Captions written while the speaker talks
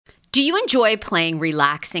Do you enjoy playing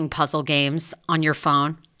relaxing puzzle games on your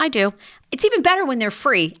phone? I do. It's even better when they're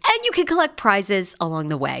free, and you can collect prizes along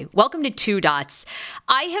the way. Welcome to Two Dots.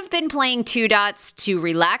 I have been playing Two Dots to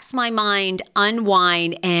relax my mind,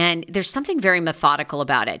 unwind, and there's something very methodical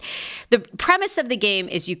about it. The premise of the game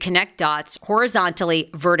is you connect dots horizontally,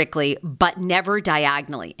 vertically, but never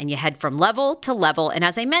diagonally, and you head from level to level. And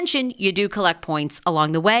as I mentioned, you do collect points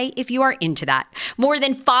along the way if you are into that. More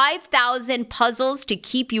than 5,000 puzzles to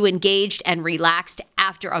keep you engaged and relaxed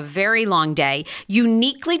after a very long day.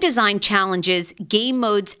 Uniquely designed challenges, game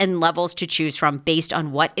modes, and levels to choose from based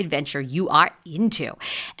on what adventure you are into.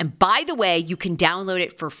 And by the way, you can download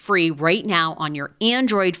it for free right now on your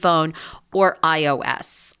Android phone or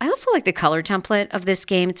iOS. I also like the color template of this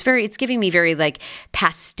game. It's giving me very like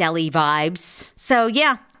pastel-y vibes. So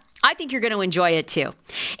yeah, I think you're going to enjoy it too.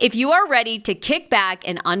 If you are ready to kick back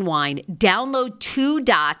and unwind, download Two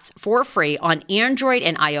Dots for free on Android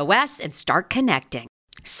and iOS and start connecting.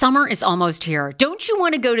 Summer is almost here. Don't you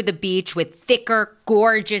want to go to the beach with thicker,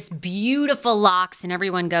 gorgeous, beautiful locks and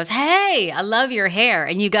everyone goes, "Hey, I love your hair."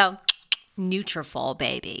 And you go, "Nutrafol,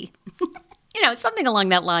 baby." Something along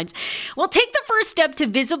that lines. Well, take the first step to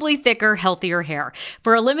visibly thicker, healthier hair.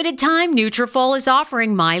 For a limited time, Nutrafol is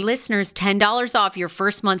offering my listeners $10 off your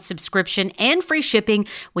first month subscription and free shipping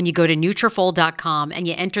when you go to Nutrafol.com and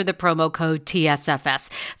you enter the promo code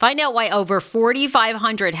TSFS. Find out why over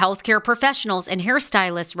 4,500 healthcare professionals and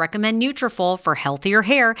hairstylists recommend Nutrafol for healthier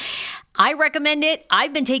hair. I recommend it.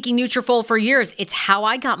 I've been taking Nutrafol for years. It's how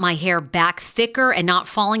I got my hair back thicker and not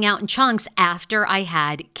falling out in chunks after I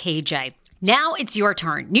had KJ. Now it's your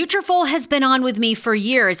turn. Nutrafol has been on with me for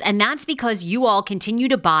years, and that's because you all continue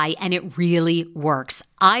to buy, and it really works.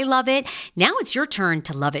 I love it. Now it's your turn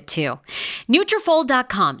to love it too.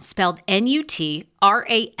 Nutrafol.com, spelled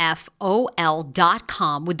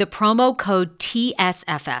Nutrafol.com with the promo code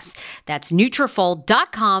TSFS. That's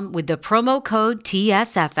Nutrafol.com with the promo code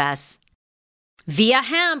TSFS. Via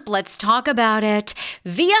Hemp, let's talk about it.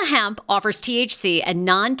 Via Hemp offers THC and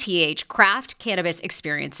non-TH craft cannabis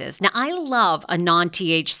experiences. Now, I love a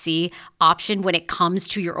non-THC option when it comes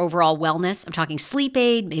to your overall wellness. I'm talking sleep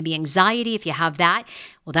aid, maybe anxiety if you have that.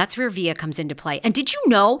 Well, that's where Via comes into play. And did you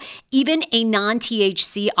know even a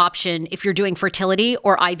non-THC option, if you're doing fertility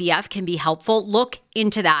or IVF, can be helpful? Look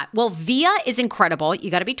into that. Well, Via is incredible.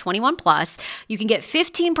 You got to be 21 plus. You can get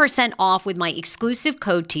 15% off with my exclusive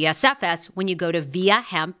code TSFS when you go to Via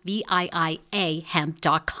Hemp, VIIA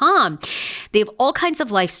hemp.com. They have all kinds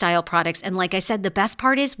of lifestyle products. And like I said, the best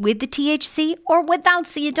part is with the THC or without,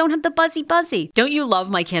 so you don't have the buzzy. Don't you love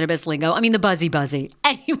my cannabis lingo? I mean, the buzzy.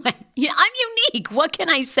 Anyway, I'm unique. What can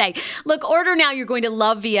I say? Look, order now. You're going to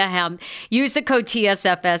love Via Hemp. Use the code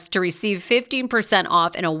TSFS to receive 15%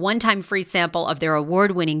 off and a one-time free sample of their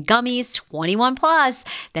award-winning gummies, 21 plus.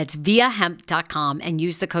 That's viahemp.com and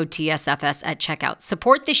use the code TSFS at checkout.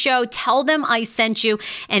 Support the show. Tell them I sent you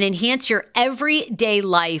and enhance your everyday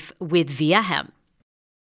life with Via Hemp.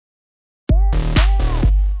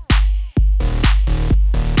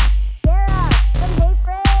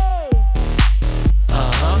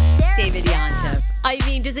 David Yontef. I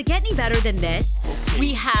mean, does it get any better than this?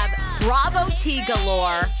 We have Bravo T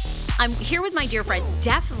galore. I'm here with my dear friend,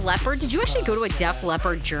 Def Leppard. Did you actually go to a Def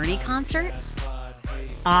Leppard Journey concert?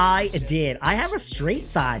 I did. I have a straight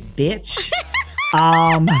side, bitch.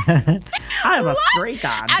 I have a straight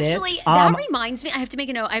on, bitch. Actually, that reminds me. I have to make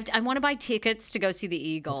a note. I want to buy tickets to go see the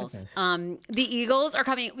Eagles. The Eagles are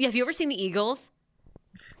coming. Have you ever seen the Eagles?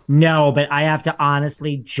 No, but I have to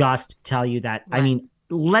honestly just tell you that. Right. I mean,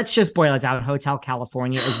 let's just boil it down. Hotel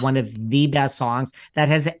California is one of the best songs that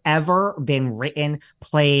has ever been written,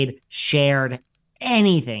 played, shared,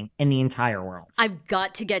 anything in the entire world. I've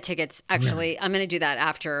got to get tickets. Actually, I'm going to do that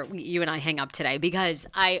after you and I hang up today because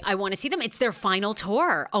I want to see them. It's their final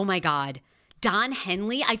tour. Oh my God. Don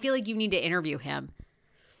Henley. I feel like you need to interview him.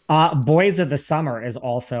 Boys of the Summer is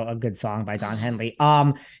also a good song by Don Henley.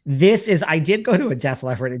 I did go to a Def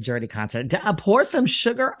Leppard and Journey concert. Pour some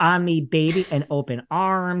sugar on me, baby, and open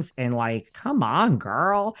arms. And like, come on,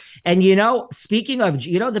 girl. And speaking of,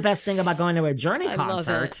 the best thing about going to a Journey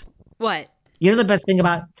concert? What? The best thing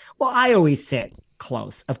about, I always sit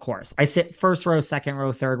close, of course. I sit first row, second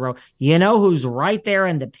row, third row. You know who's right there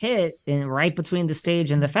in the pit and right between the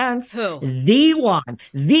stage and the fence? Who? The one,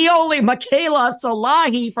 the only Michaela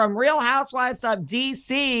Salahi from Real Housewives of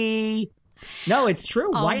DC. No, it's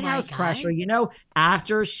true. White House crusher.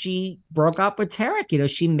 After she broke up with Tarek. You know,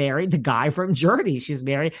 she married the guy from Journey. She's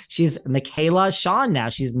Michaela Sean now.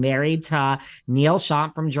 She's married to Neil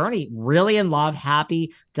Sean from Journey. Really in love,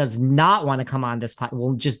 happy, does not want to come on this podcast.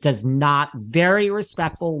 Well, just does not. Very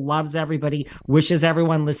respectful, loves everybody, wishes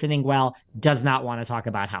everyone listening well, does not want to talk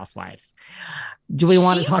about Housewives. Do we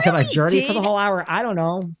want to talk about Journey for the whole hour? I don't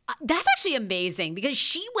know. That's actually amazing because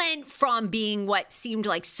she went from being what seemed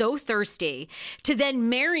like so thirsty to then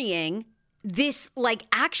marrying this like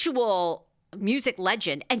actual music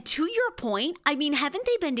legend. And to your point, I mean, haven't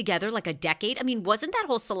they been together like a decade? I mean, wasn't that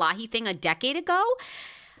whole Salahi thing a decade ago?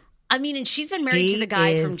 I mean, and she's been married to the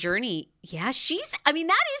guy from Journey. Yeah, that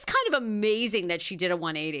is kind of amazing that she did a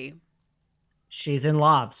 180. She's in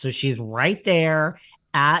love. So she's right there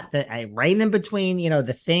at the right in between, you know,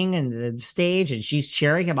 the thing and the stage, and she's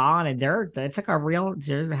cheering him on, and it's like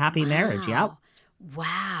a happy marriage. Yep.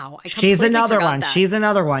 Wow. She's another one. She's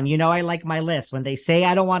another one. You know, I like my list. When they say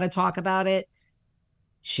I don't want to talk about it,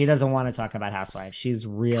 she doesn't want to talk about Housewives. She's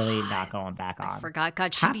really not going back on. I forgot.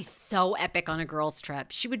 God, she'd be so epic on a girls' trip.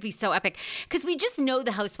 She would be so epic because we just know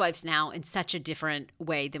the Housewives now in such a different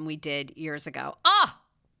way than we did years ago. Oh,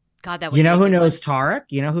 God, that would. You know who knows Tarek?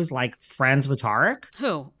 You know who's like friends with Tarek?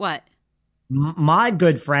 Who? What? My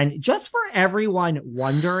good friend. Just for everyone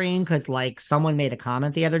wondering, because like someone made a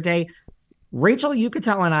comment the other day. Rachel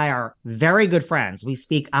Yucatel and I are very good friends. We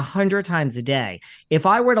speak 100 times a day. If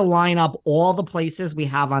I were to line up all the places we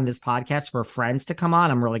have on this podcast for friends to come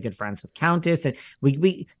on, I'm really good friends with Countess, and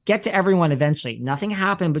we get to everyone eventually. Nothing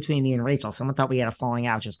happened between me and Rachel. Someone thought we had a falling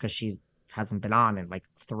out just because she hasn't been on in like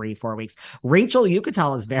 3-4 weeks. Rachel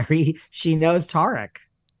Yucatel she knows Tarek.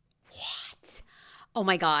 Oh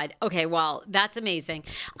my God. Okay, well, that's amazing.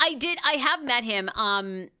 I have met him.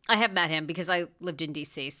 I have met him because I lived in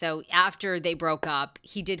DC. So after they broke up,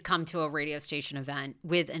 he did come to a radio station event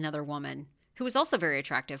with another woman who was also very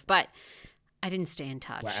attractive, but I didn't stay in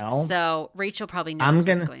touch. Well, so Rachel probably knows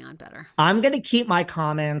what's going on better. I'm going to keep my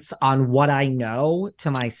comments on what I know to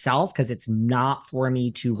myself because it's not for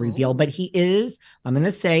me to reveal, but I'm going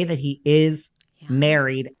to say that he is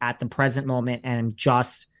married at the present moment, and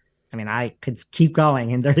I could keep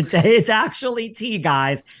going, and it's actually tea,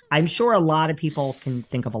 guys. I'm sure a lot of people can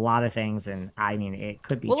think of a lot of things, and I mean, it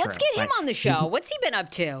could be true. Well, let's get him on the show. What's he been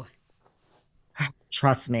up to?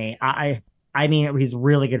 Trust me. I mean, he's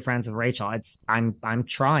really good friends with Rachel. I'm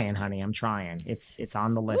trying, honey. I'm trying. It's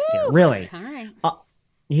on the list here. Really. All right.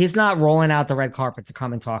 He's not rolling out the red carpet to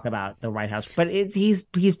come and talk about the White House, but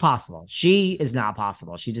he's possible. She is not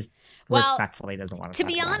possible. She just respectfully doesn't want to. To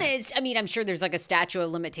be honest, I mean, I'm sure there's like a statute of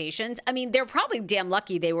limitations. I mean, they're probably damn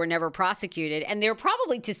lucky they were never prosecuted, and they're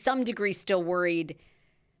probably to some degree still worried.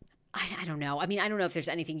 I don't know. I mean, I don't know if there's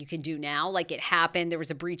anything you can do now. Like, it happened. There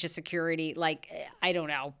was a breach of security. Like, I don't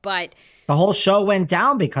know. But the whole show went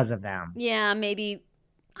down because of them. Yeah, maybe.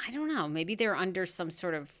 I don't know. Maybe they're under some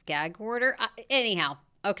sort of gag order. Anyhow.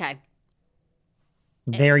 Okay.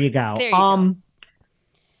 There you go.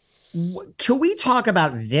 Can we talk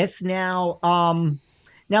about this now?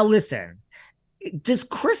 Now listen, does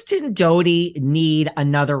Kristen Doute need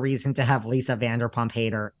another reason to have Lisa Vanderpump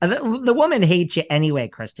hate her? The woman hates you anyway,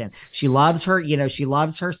 Kristen. She loves her, she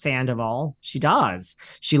loves her Sandoval. She does.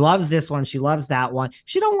 She loves this one. She loves that one.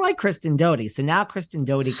 She don't like Kristen Doute. So now Kristen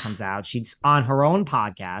Doute comes out. She's on her own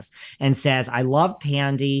podcast and says, I love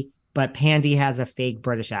Pandy, but Pandy has a fake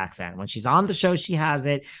British accent. When she's on the show, she has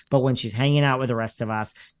it. But when she's hanging out with the rest of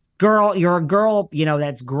us, girl, you're a girl,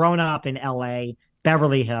 that's grown up in LA,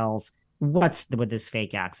 Beverly Hills. What's with this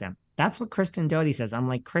fake accent? That's what Kristen Doute says. I'm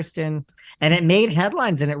like, Kristen, and it made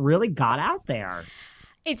headlines and it really got out there.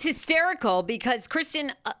 It's hysterical because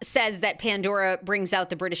Kristen says that Pandora brings out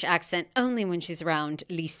the British accent only when she's around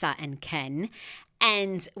Lisa and Ken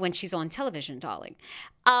and when she's on television, darling.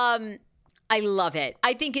 I love it.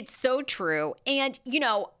 I think it's so true. And,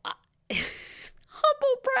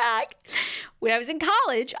 humble brag. When I was in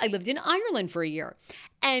college, I lived in Ireland for a year.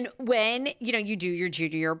 And when, you do your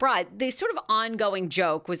junior year abroad, the sort of ongoing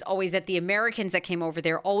joke was always that the Americans that came over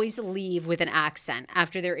there always leave with an accent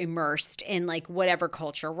after they're immersed in like whatever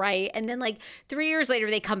culture, right? And then like 3 years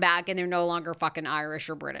later, they come back and they're no longer fucking Irish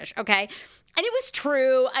or British, okay? And it was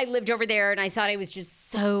true. I lived over there and I thought I was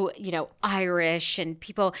just so, Irish. And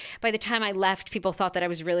people, by the time I left, people thought that I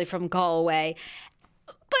was really from Galway.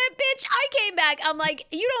 But bitch, I came back. I'm like,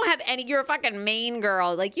 you don't have any, you're a fucking Maine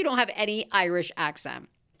girl. Like, you don't have any Irish accent.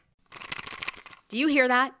 Do you hear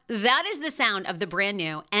that? That is the sound of the brand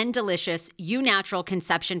new and delicious Eu Natural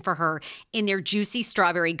Conception for Her in their juicy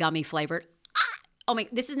strawberry gummy flavored.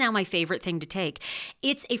 this is now my favorite thing to take.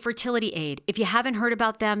 It's a fertility aid. If you haven't heard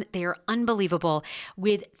about them, they are unbelievable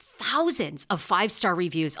with thousands of 5-star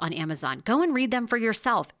reviews on Amazon. Go and read them for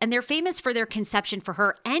yourself. And they're famous for their conception for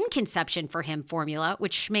her and conception for him formula,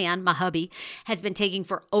 which Schman, my hubby, has been taking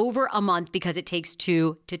for over a month because it takes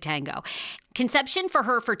 2 to tango. Conception for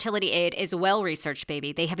Her fertility aid is well-researched,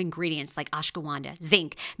 baby. They have ingredients like ashwagandha,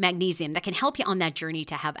 zinc, magnesium that can help you on that journey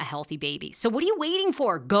to have a healthy baby. So what are you waiting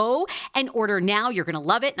for? Go and order now. You're going to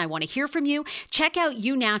love it, and I want to hear from you. Check out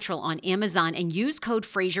You Natural on Amazon and use code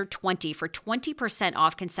Fraser20 for 20%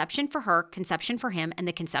 off Conception for Her, Conception for Him, and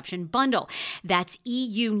the Conception Bundle. That's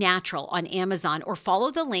EU Natural on Amazon, or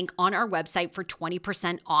follow the link on our website for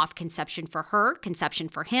 20% off Conception for Her, Conception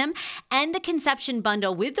for Him, and the Conception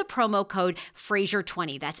Bundle with the promo code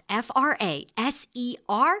Fraser20. That's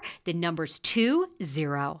Fraser, the numbers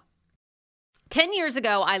 20. 10 years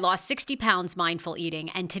ago, I lost 60 pounds mindful eating,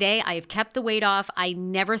 and today I have kept the weight off. I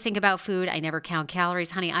never think about food. I never count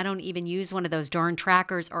calories. Honey, I don't even use one of those darn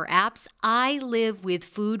trackers or apps. I live with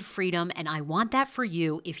food freedom, and I want that for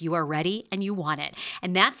you if you are ready and you want it.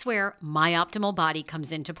 And that's where My Optimal Body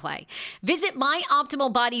comes into play. Visit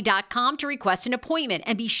myoptimalbody.com to request an appointment,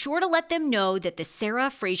 and be sure to let them know that the Sarah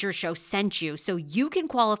Fraser Show sent you so you can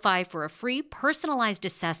qualify for a free personalized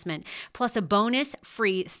assessment plus a bonus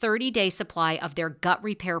free 30-day supply of their gut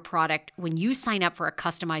repair product when you sign up for a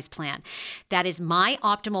customized plan. That is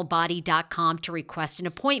myoptimalbody.com to request an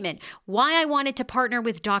appointment. Why I wanted to partner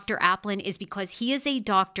with Dr. Applin is because he is a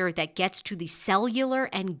doctor that gets to the cellular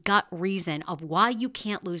and gut reason of why you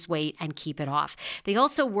can't lose weight and keep it off. They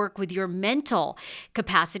also work with your mental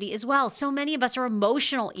capacity as well. So many of us are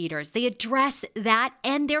emotional eaters. They address that,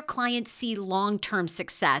 and their clients see long-term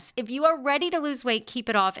success. If you are ready to lose weight, keep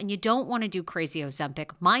it off, and you don't want to do crazy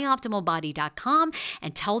Ozempic, myoptimalbody.com,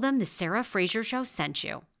 and tell them the Sarah Fraser Show sent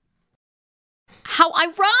you. How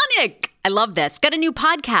ironic! I love this. Got a new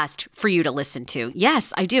podcast for you to listen to.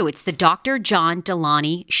 Yes, I do. It's the Dr. John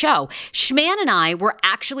Delaney Show. Schman and I were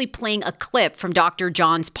actually playing a clip from Dr.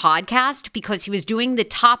 John's podcast because he was doing the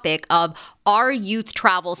topic of Are Youth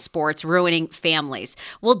Travel Sports Ruining Families?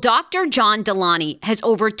 Well, Dr. John Delaney has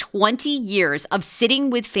over 20 years of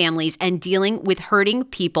sitting with families and dealing with hurting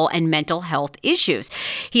people and mental health issues.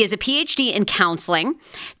 He has a PhD in counseling.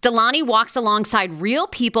 Delaney walks alongside real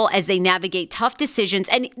people as they navigate tough decisions.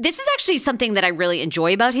 And this is actually something that I really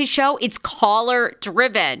enjoy about his show. It's caller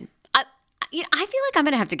driven. I feel like I'm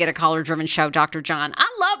going to have to get a caller-driven show, Dr. John. I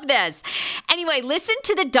love this. Anyway, listen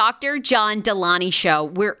to the Dr. John Delaney Show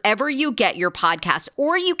wherever you get your podcasts,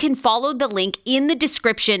 or you can follow the link in the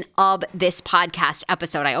description of this podcast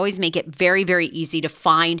episode. I always make it very, very easy to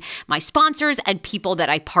find my sponsors and people that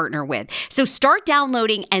I partner with. So start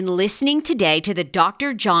downloading and listening today to the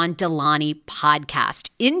Dr. John Delaney podcast.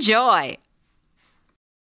 Enjoy.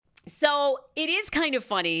 So it is kind of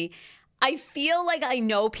funny. I feel like I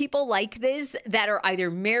know people like this that are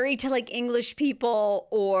either married to like English people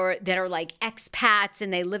or that are like expats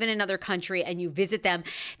and they live in another country and you visit them.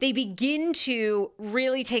 They begin to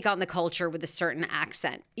really take on the culture with a certain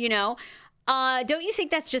accent, you know? Don't you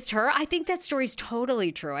think that's just her? I think that story's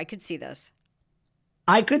totally true. I could see this.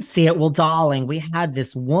 I could see it. Well, darling, we had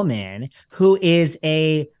this woman who is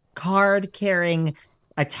a card-carrying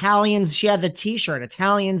Italians. She had the t-shirt,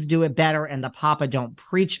 Italians do it better and the Papa Don't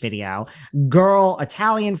Preach video. Girl,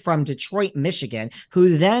 Italian from Detroit, Michigan,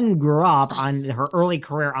 who then grew up on her early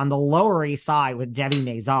career on the Lower East Side with Debbie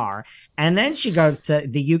Mazar. And then she goes to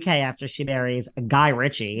the UK after she marries Guy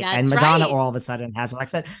Ritchie. That's and Madonna right. all of a sudden has her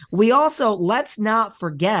accent. We also, let's not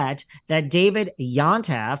forget that David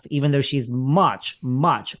Yontef, even though she's much,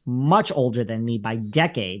 much, much older than me by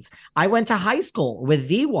decades, I went to high school with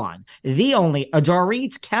the one, the only,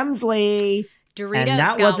 Dorit Kemsley. Doritos and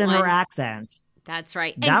that wasn't her accent. That's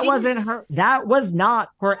right. That was not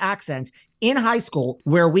her accent in high school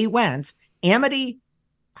where we went, Amity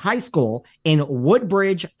High School in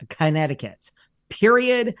Woodbridge, Connecticut.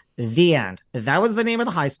 Period. The end. That was the name of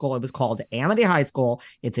the high school. It was called Amity High School.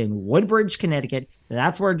 It's in Woodbridge, Connecticut.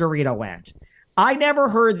 That's where Dorito went. I never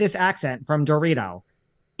heard this accent from Dorito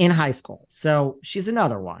in high school. So she's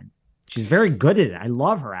another one. She's very good at it. I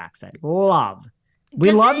love her accent. Love.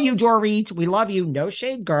 We love you, Dorit. We love you. No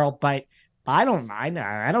shade, girl. But I don't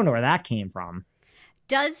know where that came from.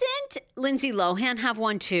 Doesn't Lindsay Lohan have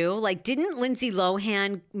one too? Like, didn't Lindsay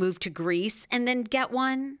Lohan move to Greece and then get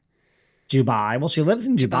one? Dubai. Well, she lives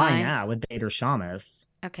in Dubai now with Beador Shamus.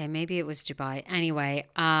 Okay, maybe it was Dubai. Anyway,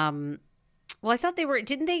 well, I thought they were.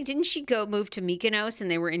 Didn't she go move to Mykonos and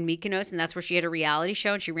they were in Mykonos and that's where she had a reality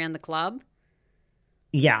show and she ran the club?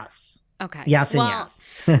 Yes. Okay. Yes and Well,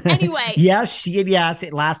 yes. anyway. Yes, yes.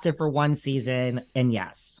 It lasted for one season, and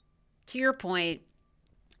yes. To your point,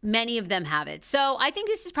 many of them have it. So I think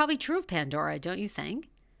this is probably true of Pandora, don't you think?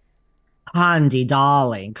 Candy,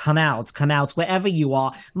 darling, come out, wherever you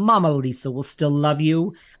are. Mama Lisa will still love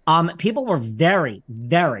you. People were very,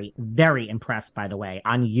 very, very impressed, by the way,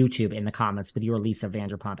 on YouTube in the comments with your Lisa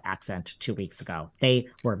Vanderpump accent 2 weeks ago. They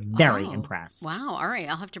were very impressed. Wow. All right.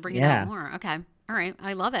 I'll have to bring it Yeah. out more. Okay. All right.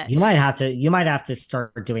 I love it. You might have to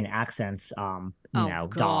start doing accents, darling,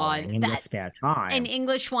 in your spare time. An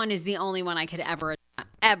English one is the only one I could ever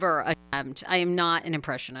attempt. I am not an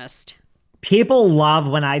impressionist. People love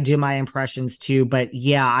when I do my impressions too, but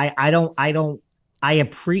yeah, I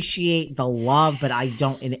appreciate the love, but I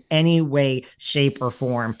don't in any way, shape, or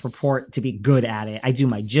form purport to be good at it. I do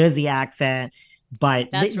my Jersey accent, but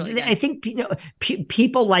I think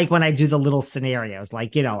people like when I do the little scenarios,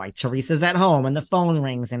 like Teresa's at home and the phone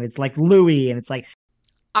rings and it's like Louis and it's like.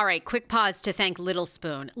 All right, quick pause to thank Little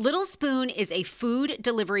Spoon. Little Spoon is a food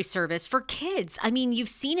delivery service for kids. I mean, you've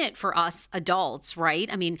seen it for us adults, right?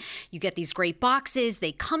 I mean, you get these great boxes,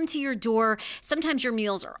 they come to your door. Sometimes your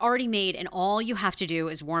meals are already made and all you have to do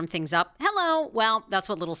is warm things up. Hello. Well, that's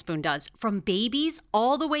what Little Spoon does. From babies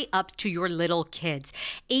all the way up to your little kids,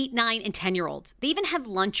 8, 9, and 10-year-olds. They even have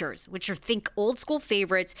lunchers, which are think old school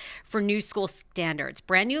favorites for new school standards.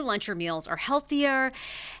 Brand new luncher meals are healthier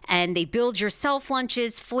and they build yourself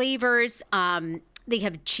lunches, flavors. They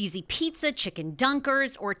have cheesy pizza, chicken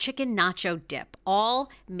dunkers, or chicken nacho dip,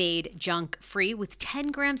 all made junk free with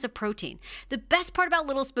 10 grams of protein. The best part about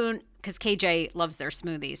Little Spoon, because KJ loves their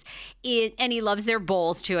smoothies, and he loves their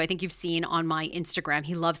bowls too. I think you've seen on my Instagram,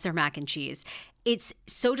 he loves their mac and cheese. It's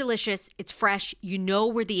so delicious. It's fresh. You know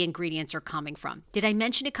where the ingredients are coming from. Did I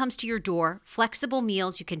mention it comes to your door? Flexible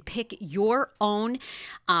meals. You can pick your own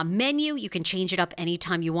menu. You can change it up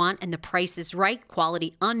anytime you want. And the price is right.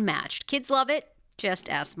 Quality unmatched. Kids love it. Just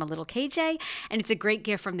ask my little KJ. And it's a great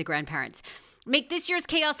gift from the grandparents. Make this year's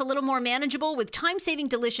chaos a little more manageable with time-saving,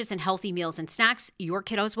 delicious, and healthy meals and snacks your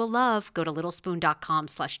kiddos will love. Go to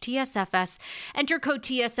littlespoon.com/TSFS. Enter code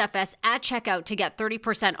TSFS at checkout to get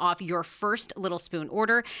 30% off your first Little Spoon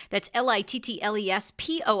order. That's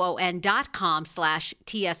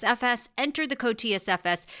littlespoon.com/TSFS. Enter the code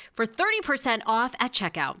TSFS for 30% off at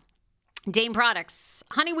checkout. Dame Products.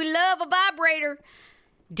 Honey, we love a vibrator.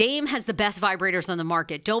 Dame has the best vibrators on the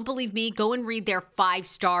market. Don't believe me? Go and read their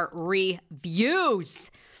 5-star reviews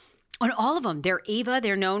on all of them. Their Ava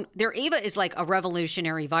is like a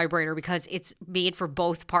revolutionary vibrator because it's made for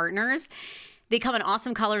both partners. They come in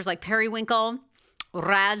awesome colors like periwinkle,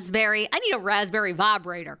 raspberry. I need a raspberry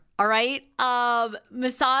vibrator. All right.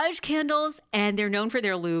 Massage candles, and they're known for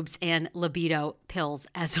their lubes and libido pills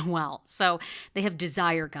as well. So they have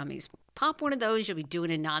desire gummies. Pop one of those, you'll be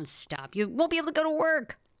doing it nonstop. You won't be able to go to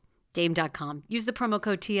work. Dame.com. Use the promo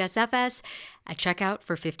code TSFS at checkout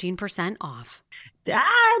for 15% off.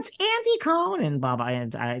 It's Andy Cohen and Bob. I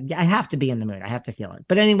have to be in the mood. I have to feel it.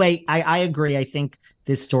 But anyway, I agree. I think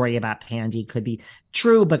this story about Pandy could be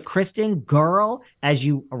true. But Kristen, girl, as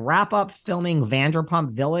you wrap up filming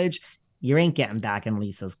Vanderpump Village, you ain't getting back in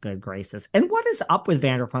Lisa's good graces. And what is up with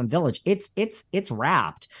Vanderpump Village? It's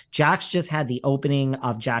wrapped. Jax just had the opening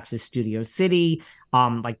of Jax's Studio City,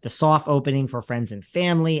 like the soft opening for friends and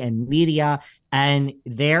family and media. And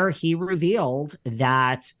there he revealed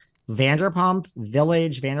that Vanderpump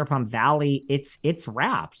Village, Vanderpump Valley, it's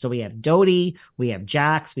wrapped. So we have Doute, we have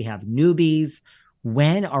Jax, we have newbies.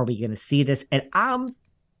 When are we going to see this? And I'm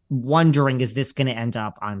wondering, is this going to end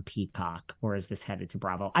up on Peacock or is this headed to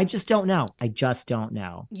Bravo? I just don't know.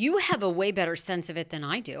 You have a way better sense of it than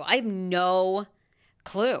I do. I have no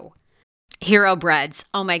clue. Hero breads.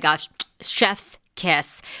 Oh my gosh. Chef's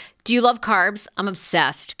kiss. Do you love carbs? I'm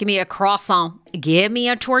obsessed. Give me a croissant. Give me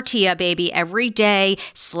a tortilla, baby, every day,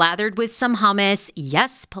 slathered with some hummus.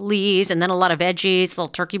 Yes, please. And then a lot of veggies, a little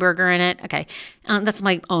turkey burger in it. Okay. That's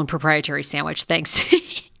my own proprietary sandwich. Thanks.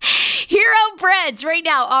 Hero Breads right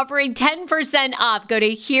now offering 10% off. Go to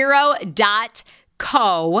hero.co.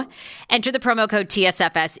 Enter the promo code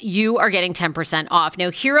TSFS. You are getting 10% off.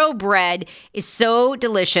 Now, Hero Bread is so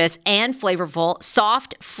delicious and flavorful,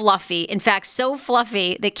 soft, fluffy. In fact, so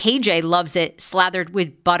fluffy that KJ loves it slathered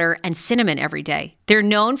with butter and cinnamon every day. They're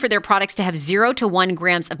known for their products to have 0 to 1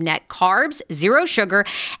 grams of net carbs, 0 sugar,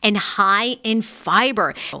 and high in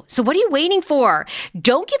fiber. So what are you waiting for?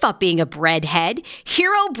 Don't give up being a breadhead.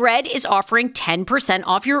 Hero Bread is offering 10%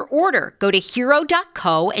 off your order. Go to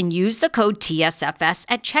hero.co and use the code TSFS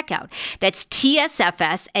at checkout. That's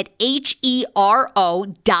TSFS at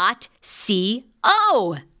HERO.CO.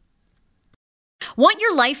 Want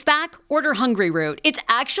your life back? Order Hungry Root. It's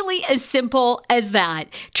actually as simple as that.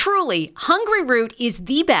 Truly, Hungry Root is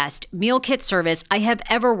the best meal kit service I have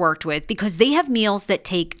ever worked with because they have meals that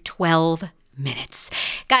take 12 minutes.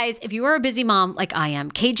 Guys, if you are a busy mom like I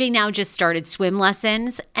am, KJ now just started swim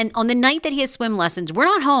lessons. And on the night that he has swim lessons, we're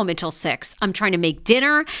not home until 6. I'm trying to make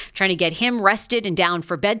dinner, trying to get him rested and down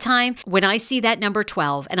for bedtime. When I see that number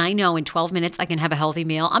 12, and I know in 12 minutes I can have a healthy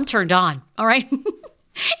meal, I'm turned on. All right.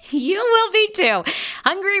 You will be too.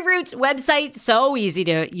 Hungry Root's website, so easy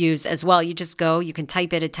to use as well. You just go, you can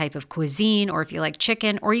type in a type of cuisine, or if you like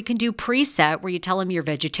chicken, or you can do preset where you tell them you're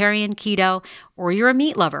vegetarian, keto, or you're a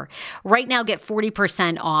meat lover. Right now, get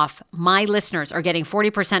 40% off. My listeners are getting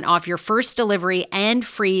 40% off your first delivery and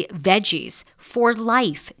free veggies for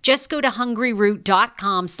life. Just go to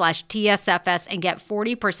hungryroot.com/TSFS and get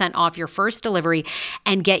 40% off your first delivery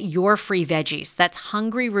and get your free veggies. That's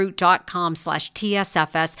hungryroot.com/TSFS.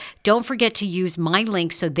 Don't forget to use my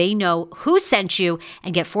link so they know who sent you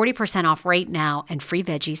and get 40% off right now and free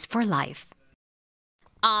veggies for life.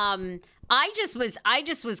 I just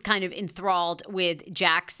was kind of enthralled with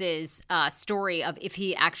Jax's story of if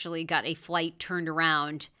he actually got a flight turned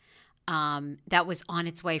around that was on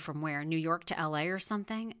its way from where? New York to LA or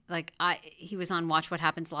something? He was on Watch What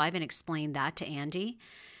Happens Live and explained that to Andy.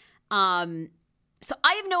 So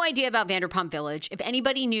I have no idea about Vanderpump Village. If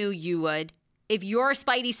anybody knew, you would. If your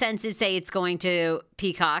spidey senses say it's going to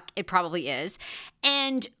Peacock, it probably is.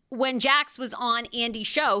 And when Jax was on Andy's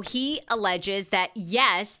show, he alleges that,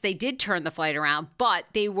 yes, they did turn the flight around, but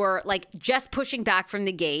they were just pushing back from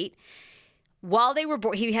the gate. While they were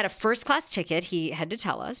he had a first-class ticket, he had to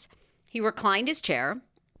tell us. He reclined his chair.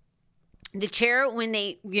 The chair, when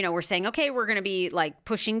they, were saying, okay, we're going to be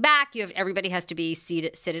pushing back. Everybody has to be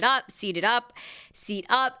seated up, seat up.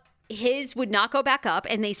 His would not go back up,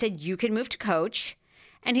 and they said, you can move to coach.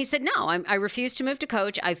 And he said, no, I refuse to move to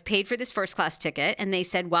coach. I've paid for this first-class ticket. And they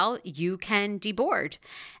said, well, you can deboard.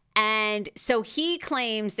 And so he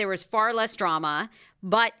claims there was far less drama,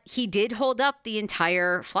 but he did hold up the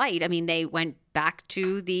entire flight. I mean, they went back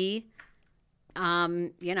to the,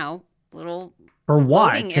 little For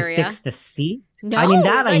what? loading To area. Fix the seat? No, I mean,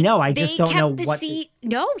 that I know. I just don't know the what. Seat.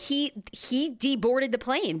 No, he deboarded the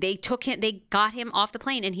plane. They got him off the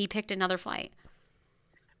plane, and he picked another flight.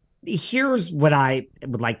 Here's what I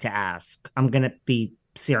would like to ask. I'm going to be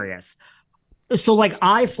serious. So,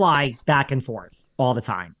 I fly back and forth all the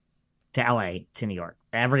time to LA, to New York,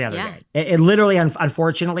 every other day. It literally,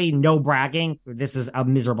 unfortunately, no bragging. This is a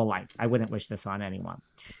miserable life. I wouldn't wish this on anyone.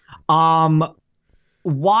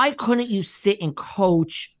 Why couldn't you sit and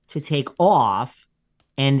coach to take off,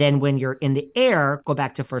 and then when you're in the air, go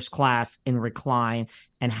back to first class and recline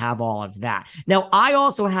and have all of that? Now, I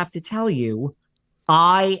also have to tell you,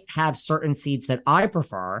 I have certain seats that I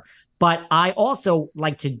prefer, but I also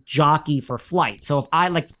like to jockey for flight. So if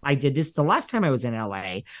I did this the last time I was in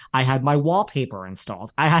LA, I had my wallpaper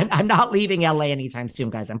installed. I'm not leaving LA anytime soon,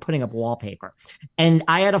 guys. I'm putting up wallpaper. And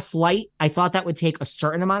I had a flight. I thought that would take a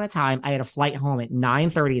certain amount of time. I had a flight home at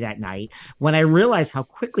 9:30 that night. When I realized how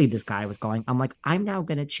quickly this guy was going, I'm like, I'm now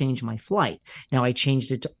going to change my flight. Now I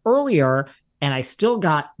changed it to earlier, and I still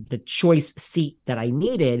got the choice seat that I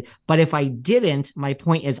needed. But if I didn't, my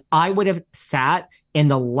point is I would have sat in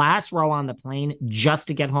the last row on the plane just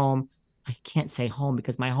to get home. I can't say home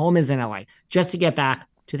because my home is in LA, just to get back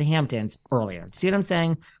to the Hamptons earlier. See what I'm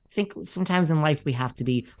saying? I think sometimes in life we have to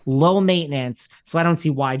be low maintenance. So I don't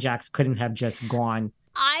see why Jax couldn't have just gone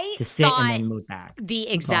to sit and then move back. The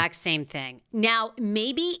exact same thing. Now,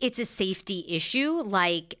 maybe it's a safety issue.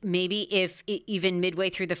 Maybe if even midway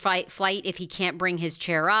through the flight, if he can't bring his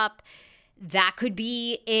chair up, that could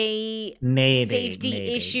be a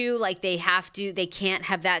safety issue. They can't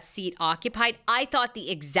have that seat occupied. I thought the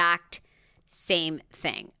exact same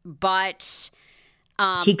thing, but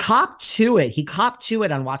he copped to it. He copped to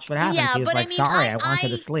it on Watch What Happens. Yeah, he was sorry, I wanted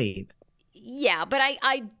to sleep. Yeah, but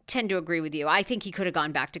I tend to agree with you. I think he could have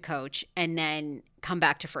gone back to coach and then come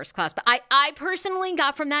back to first class. But I personally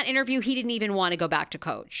got from that interview, he didn't even want to go back to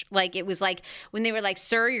coach. It was when they were like,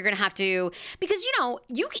 sir, you're going to have to, because you know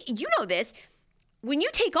this, when you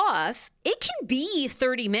take off, it can be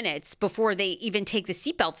 30 minutes before they even take the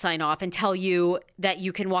seatbelt sign off and tell you that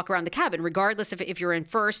you can walk around the cabin, regardless if you're in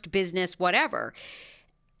first, business, whatever.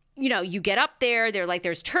 You get up there, they're like,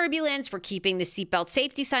 there's turbulence, we're keeping the seatbelt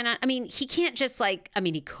safety sign on. I mean, he can't just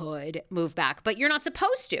he could move back, but you're not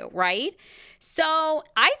supposed to, right? So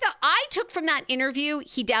I took from that interview,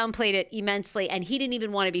 he downplayed it immensely, and he didn't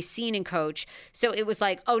even want to be seen in coach. So it was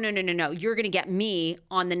oh, no, you're going to get me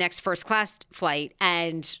on the next first class flight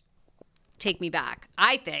and take me back,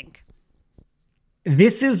 I think.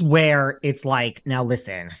 This is where it's like, now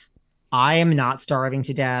listen, I am not starving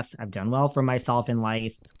to death. I've done well for myself in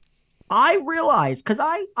life. I realize because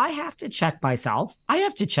I have to check myself. I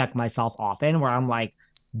have to check myself often where I'm like,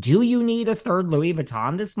 do you need a third Louis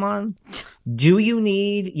Vuitton this month? Do you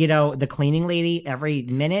need, the cleaning lady every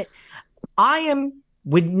minute?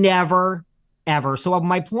 Would never ever. So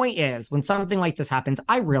my point is when something like this happens,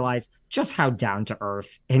 I realize just how down to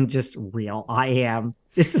earth and just real I am.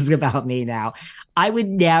 This is about me now. I would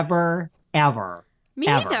never, ever, Me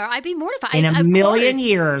ever either. I'd be mortified. in a Of million course.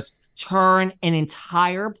 years turn an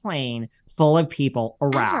entire plane full of people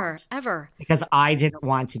around Ever. because I didn't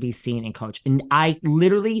want to be seen and coached. And I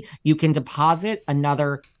literally, you can deposit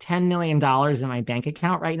another $10 million in my bank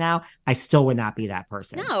account right now. I still would not be that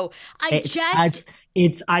person. No,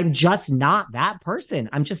 I'm just not that person.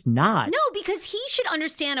 I'm just not. No, because he should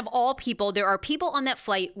understand of all people, there are people on that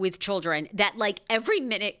flight with children that like every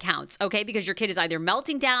minute counts, okay? Because your kid is either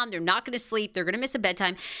melting down, they're not going to sleep, they're going to miss a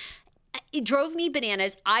bedtime. It drove me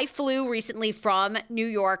bananas. I flew recently from New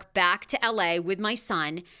York back to LA with my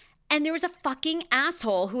son, and there was a fucking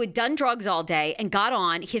asshole who had done drugs all day and got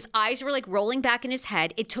on. His eyes were like rolling back in his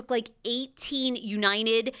head. It took like 18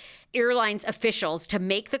 United Airlines officials to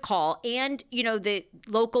make the call and, the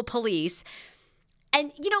local police.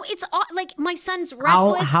 And, it's like my son's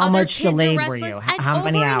restless. How other much kids delayed are were you? restless, and How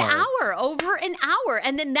many hours? Over an hour.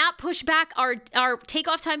 And then that pushed back our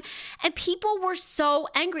takeoff time. And people were so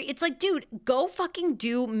angry. It's like, dude, go fucking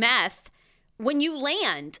do meth when you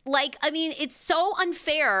land. Like, I mean, it's so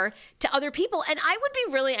unfair to other people. And I would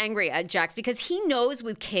be really angry at Jax because he knows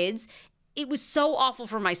with kids, it was so awful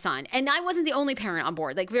for my son. And I wasn't the only parent on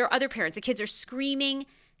board. Like, there are other parents. The kids are screaming.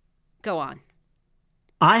 Go on.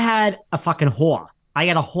 I had a fucking whore. I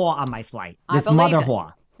had a whore on my flight. This mother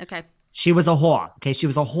whore. Okay. She was a whore. Okay. She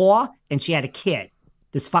was a whore and she had a kid.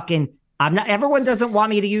 This fucking, everyone doesn't want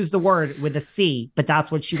me to use the word with a C, but that's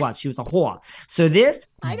what she was. She was a whore. So this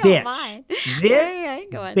bitch,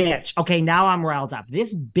 okay, now I'm riled up.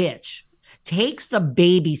 This bitch takes the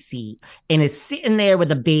baby seat and is sitting there with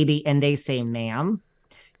a baby and they say, ma'am,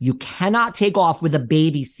 you cannot take off with a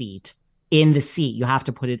baby seat in the seat. You have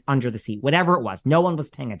to put it under the seat, whatever it was. No one was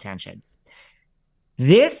paying attention.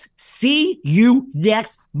 This see you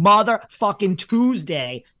next motherfucking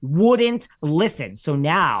Tuesday wouldn't listen. So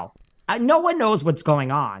now no one knows what's going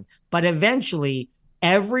on, but eventually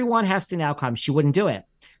everyone has to now come. She wouldn't do it.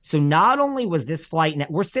 So not only was this flight,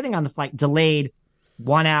 we're sitting on the flight delayed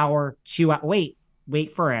 1 hour, 2 hours.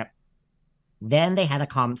 Wait for it. Then they had to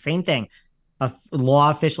come. Same thing. Law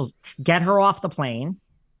officials get her off the plane.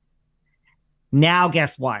 Now,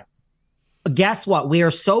 guess what? We are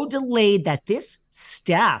so delayed that this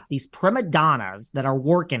staff, these prima donnas that are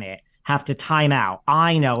working it, have to time out.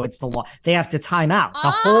 I know it's the law. They have to time out. The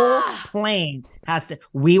whole plane has to.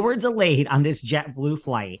 We were delayed on this JetBlue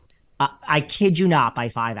flight. I kid you not, by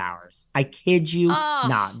 5 hours. I kid you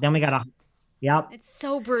not. Then we got Yep. It's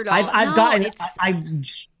so brutal. I've gotten.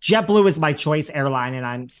 JetBlue is my choice airline, and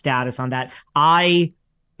I'm status on that. I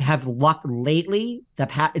have luck lately.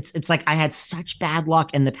 It's like I had such bad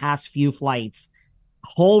luck in the past few flights.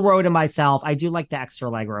 Whole row to myself. I do like the extra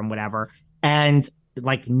legroom, whatever. And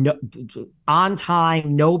like no, on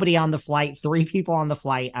time, nobody on the flight, 3 people on the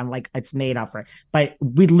flight. I'm like, it's made up for it. But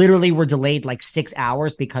we literally were delayed like 6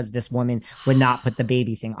 hours because this woman would not put the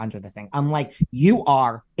baby thing under the thing. I'm like, you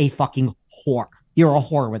are a fucking whore. You're a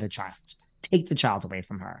whore with a child. Take the child away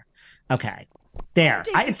from her. Okay. There.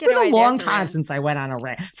 It's been a long time since I went on a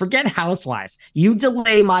rant. Forget Housewives. You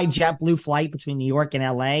delay my JetBlue flight between New York and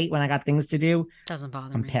LA when I got things to do. Doesn't bother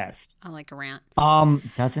me. I'm pissed. I like a rant.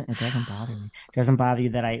 It doesn't bother me. It doesn't bother you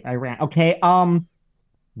that I rant. Okay.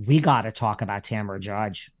 We gotta talk about Tamara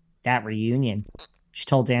Judge. That reunion. She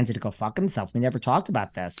told Andy to go fuck himself. We never talked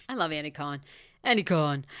about this. I love Andy Cohen.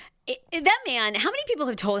 That man, how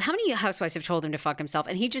many housewives have told him to fuck himself?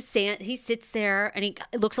 And he sits there and he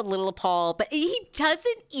looks a little appalled, but he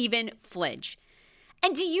doesn't even flinch.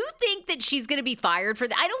 And do you think that she's going to be fired for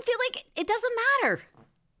that? I don't feel like it doesn't matter.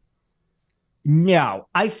 No,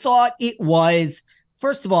 I thought it was.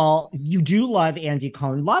 First of all, you do love Andy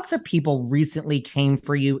Cohen. Lots of people recently came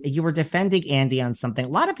for you. You were defending Andy on something. A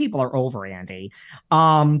lot of people are over Andy.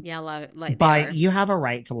 Yeah, a lot of but you have a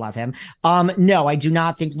right to love him. No, I do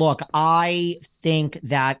not think. Look, I think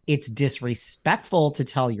that it's disrespectful to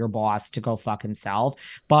tell your boss to go fuck himself.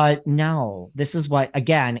 But no, this is what,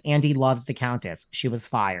 again, Andy loves the Countess. She was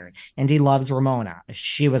fired. Andy loves Ramona.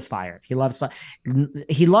 She was fired. He loves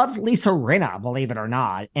Lisa Rinna, believe it or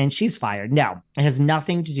not, and she's fired. No, it has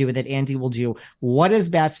nothing to do with it. Andy will do what is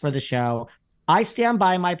best for the show. I stand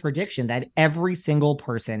by my prediction that every single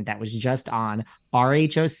person that was just on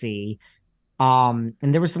RHOC, and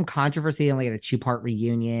there was some controversy, only at a 2-part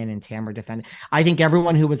reunion and Tamara defended. I think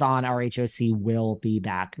everyone who was on RHOC will be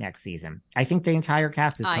back next season. I think the entire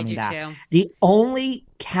cast is coming back. Too. The only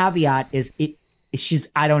caveat is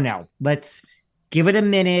I don't know. Let's give it a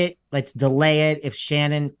minute. Let's delay it. If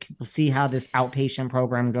Shannon, we'll see how this outpatient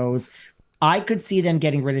program goes. I could see them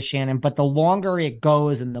getting rid of Shannon, but the longer it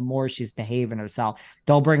goes and the more she's behaving herself,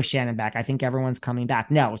 they'll bring Shannon back. I think everyone's coming back.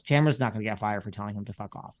 No, Tamara's not going to get fired for telling him to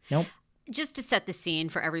fuck off. Nope. Just to set the scene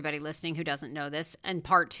for everybody listening who doesn't know this, and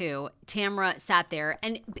part 2, Tamara sat there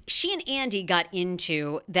and she and Andy got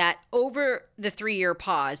into that over the 3-year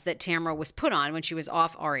pause that Tamara was put on when she was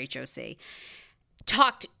off RHOC.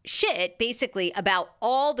 Talked shit basically about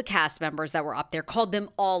all the cast members that were up there, called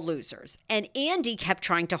them all losers. And Andy kept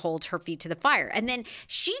trying to hold her feet to the fire. And then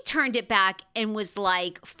she turned it back and was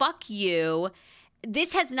like, fuck you.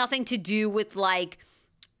 This has nothing to do with like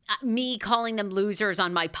me calling them losers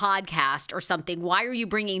on my podcast or something. Why are you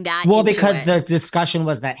bringing that into because it? The discussion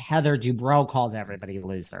was that Heather Dubrow called everybody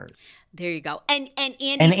losers. There you go. And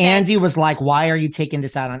Andy was like, why are you taking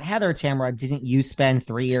this out on Heather, Tamara? Didn't you spend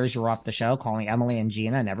 3 years you were off the show calling Emily and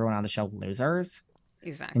Gina and everyone on the show losers?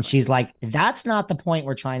 Exactly. And she's like, that's not the point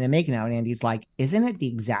we're trying to make now. And Andy's like, isn't it the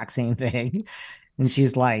exact same thing? And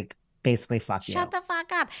she's like, basically, fuck you. Shut the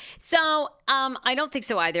fuck up. So I don't think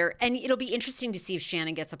so either. And it'll be interesting to see if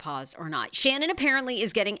Shannon gets a pause or not. Shannon apparently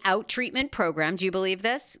is getting out treatment program. Do you believe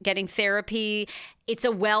this? Getting therapy. It's a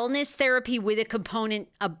wellness therapy with a component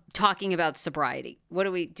of talking about sobriety.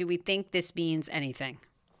 Do we think this means anything?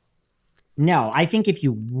 No, I think if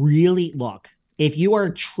you really look, if you are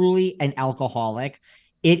truly an alcoholic,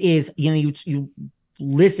 it is, you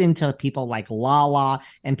listen to people like Lala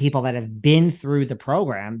and people that have been through the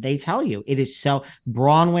program. They tell you it is so.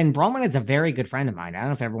 Bronwyn is a very good friend of mine. I don't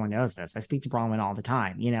know if everyone knows this. I speak to Bronwyn all the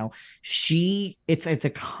time. It's a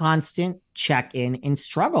constant check-in and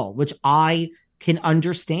struggle, which I can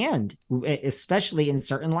understand, especially in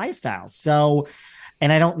certain lifestyles. So,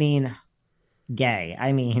 and I don't mean gay.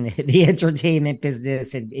 I mean the entertainment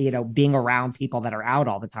business and, being around people that are out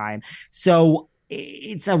all the time. So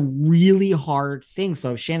it's a really hard thing.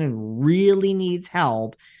 So if Shannon really needs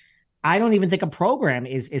help, I don't even think a program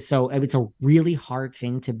is so. It's a really hard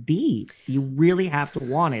thing to be. You really have to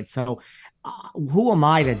want it. So who am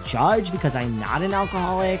I to judge because I'm not an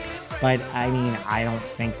alcoholic? But I mean, I don't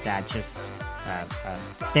think that just a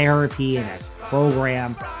therapy and a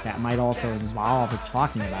program that might also involve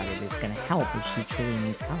talking about it is going to help if she truly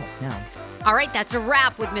needs help. No. All right, that's a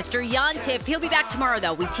wrap with Mr. Yontef. He'll be back tomorrow,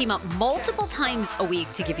 though. We team up multiple times a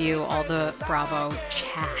week to give you all the Bravo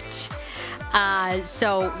chat.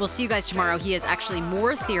 So we'll see you guys tomorrow. He has actually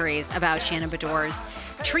more theories about Shannon Beador's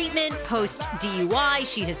treatment post-DUI.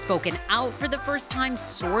 She has spoken out for the first time,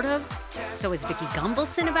 sort of. So is Vicki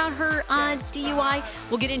Gunvalson about her DUI.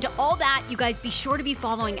 We'll get into all that. You guys be sure to be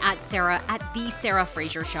following Sarah at The Sarah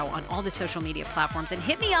Fraser Show on all the social media platforms. And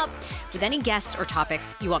hit me up with any guests or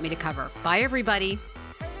topics you want me to cover. Bye, everybody.